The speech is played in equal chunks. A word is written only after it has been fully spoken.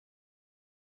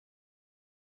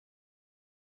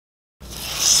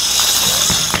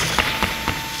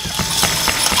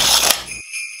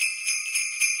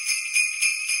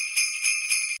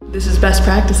This is Best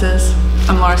Practices.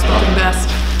 I'm Laura Spalding Best.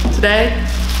 Today,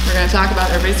 we're going to talk about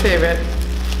everybody's favorite,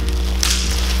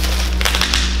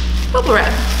 bubble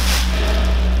wrap.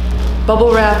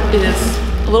 Bubble wrap is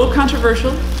a little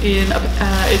controversial in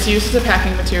its use as a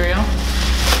packing material,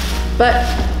 but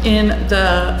in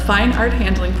the fine art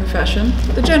handling profession,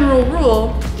 the general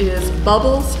rule is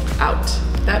bubbles out.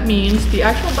 That means the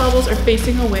actual bubbles are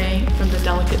facing away from the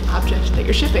delicate object that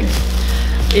you're shipping.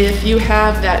 If you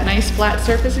have that nice flat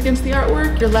surface against the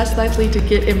artwork, you're less likely to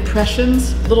get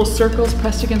impressions, little circles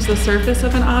pressed against the surface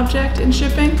of an object in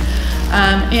shipping.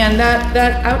 And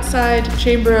that outside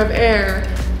chamber of air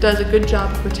does a good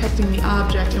job of protecting the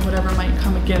object and whatever might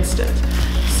come against it.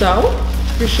 So,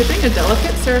 if you're shipping a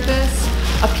delicate surface,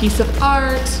 a piece of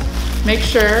art, make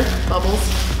sure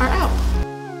bubbles are out.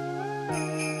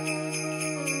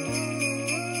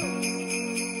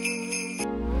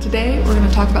 Today, we're going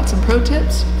to talk about some pro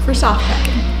tips for soft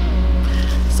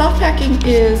packing. Soft packing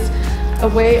is a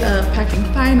way of packing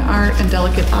fine art and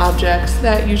delicate objects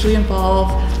that usually involve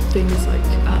things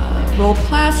like rolled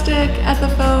plastic,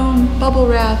 ethafoam, bubble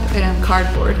wrap, and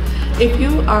cardboard. If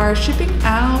you are shipping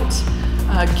out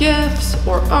gifts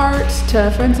or art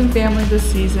to friends and family this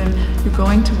season, you're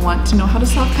going to want to know how to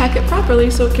soft pack it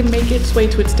properly so it can make its way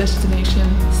to its destination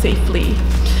safely.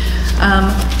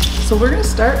 So we're going to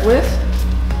start with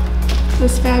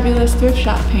this fabulous thrift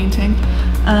shop painting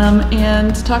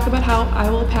and talk about how I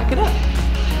will pack it up.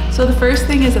 So the first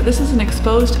thing is that this is an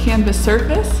exposed canvas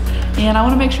surface, and I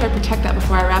want to make sure I protect that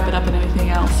before I wrap it up in anything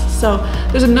else. So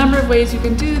there's a number of ways you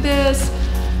can do this.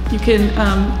 You can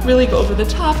really go over the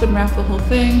top and wrap the whole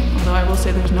thing, although I will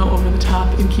say there's no over the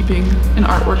top in keeping an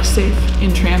artwork safe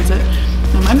in transit.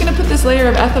 I'm going to put this layer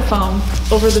of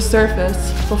ethafoam over the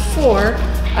surface before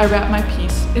I wrap my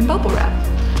piece in bubble wrap.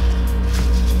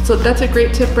 So that's a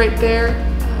great tip right there.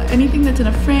 Anything that's in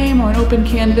a frame or an open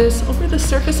canvas, over the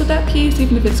surface of that piece,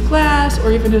 even if it's glass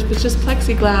or even if it's just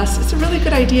plexiglass, it's a really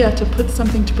good idea to put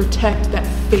something to protect that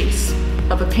face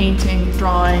of a painting,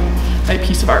 drawing, a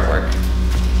piece of artwork.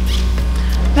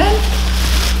 Then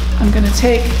I'm going to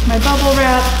take my bubble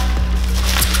wrap,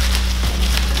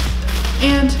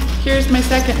 and here's my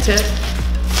second tip.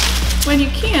 When you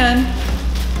can,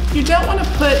 you don't want to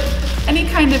put any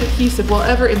kind of adhesive while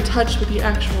ever in touch with the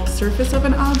actual surface of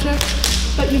an object,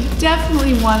 but you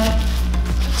definitely want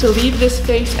it to leave this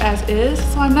face as is,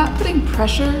 so I'm not putting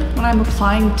pressure when I'm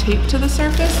applying tape to the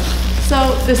surface.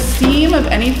 So the seam of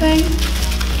anything,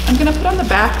 I'm going to put on the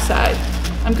back side.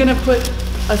 I'm going to put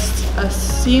a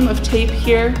seam of tape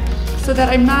here so that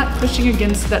I'm not pushing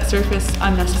against that surface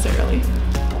unnecessarily.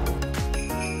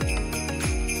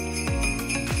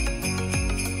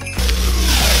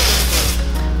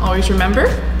 Always remember,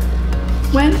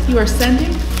 when you are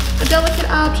sending a delicate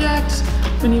object,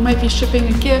 when you might be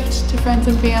shipping a gift to friends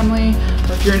and family,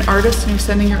 or if you're an artist and you're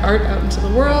sending your art out into the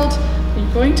world,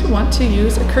 you're going to want to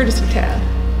use a courtesy tab.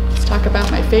 Let's talk about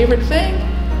my favorite thing.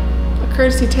 A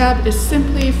courtesy tab is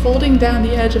simply folding down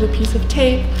the edge of a piece of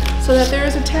tape so that there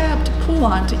is a tab to pull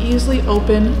on to easily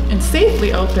open and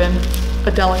safely open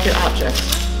a delicate object.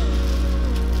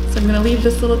 So I'm going to leave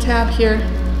this little tab here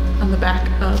on the back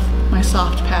of my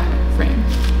soft pack frame.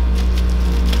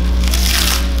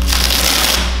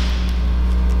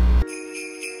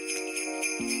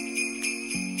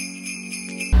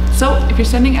 So if you're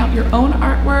sending out your own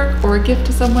artwork or a gift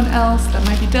to someone else that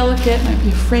might be delicate, might be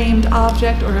a framed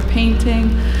object or a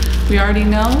painting, we already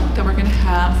know that we're going to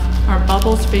have our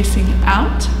bubbles facing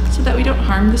out so that we don't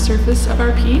harm the surface of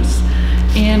our piece.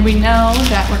 And we know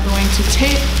that we're going to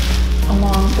tape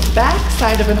along the back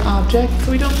side of an object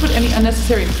so we don't put any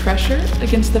unnecessary pressure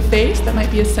against the face that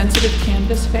might be a sensitive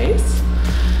canvas face.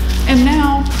 And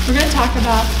now we're going to talk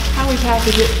about how we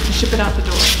package it and ship it out the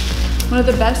door. One of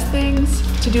the best things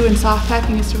to do in soft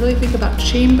packing is to really think about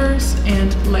chambers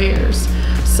and layers.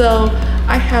 So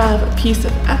I have a piece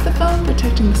of ethafoam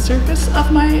protecting the surface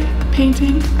of my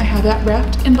painting. I have that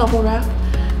wrapped in bubble wrap.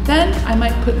 Then I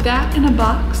might put that in a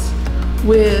box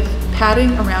with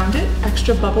padding around it,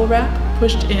 extra bubble wrap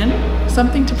pushed in,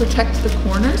 something to protect the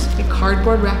corners, a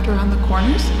cardboard wrapped around the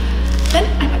corners. Then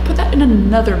I might put that in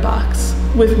another box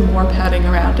with more padding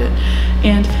around it.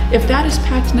 And if that is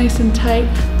packed nice and tight,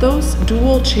 those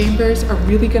dual chambers are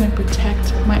really going to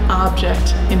protect my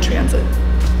object in transit.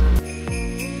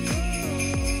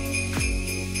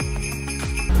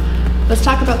 Let's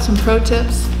talk about some pro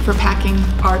tips for packing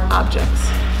art objects.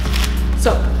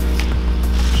 So,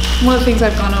 one of the things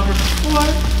I've gone over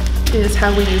before is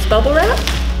how we use bubble wrap,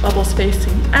 bubbles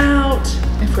facing out.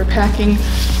 If we're packing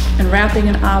and wrapping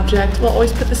an object, we'll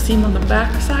always put the seam on the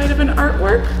back side of an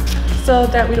artwork so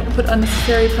that we don't put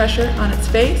unnecessary pressure on its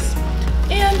face.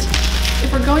 And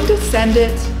if we're going to send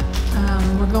it,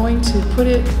 we're going to put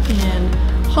it in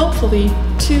hopefully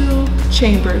 2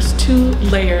 chambers, 2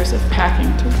 layers of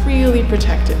packing to really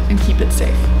protect it and keep it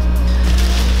safe.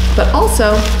 But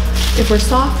also, if we're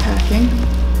soft packing,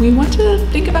 we want to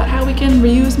think about how we can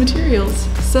reuse materials.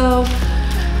 So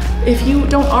if you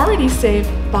don't already save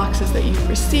boxes that you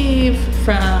receive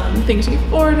from things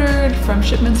you've ordered, from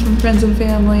shipments from friends and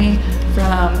family,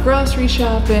 from grocery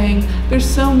shopping, there's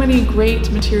so many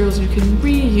great materials you can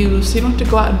reuse, so you don't have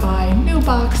to go out and buy new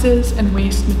boxes and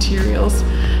waste materials.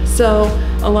 So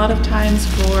a lot of times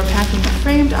for packing a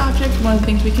framed object, one of the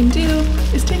things we can do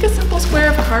is take a simple square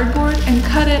of cardboard and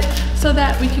cut it so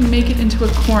that we can make it into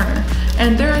a corner.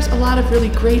 And there's a lot of really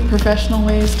great professional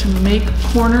ways to make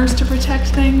corners to protect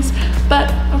things,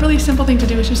 but a really simple thing to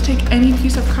do is just take any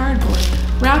piece of cardboard,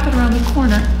 wrap it around the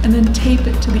corner, and then tape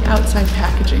it to the outside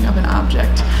packaging of an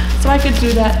object. So I could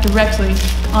do that directly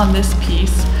on this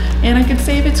piece, and I could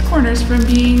save its corners from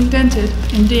being dented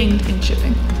and dinged in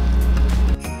shipping.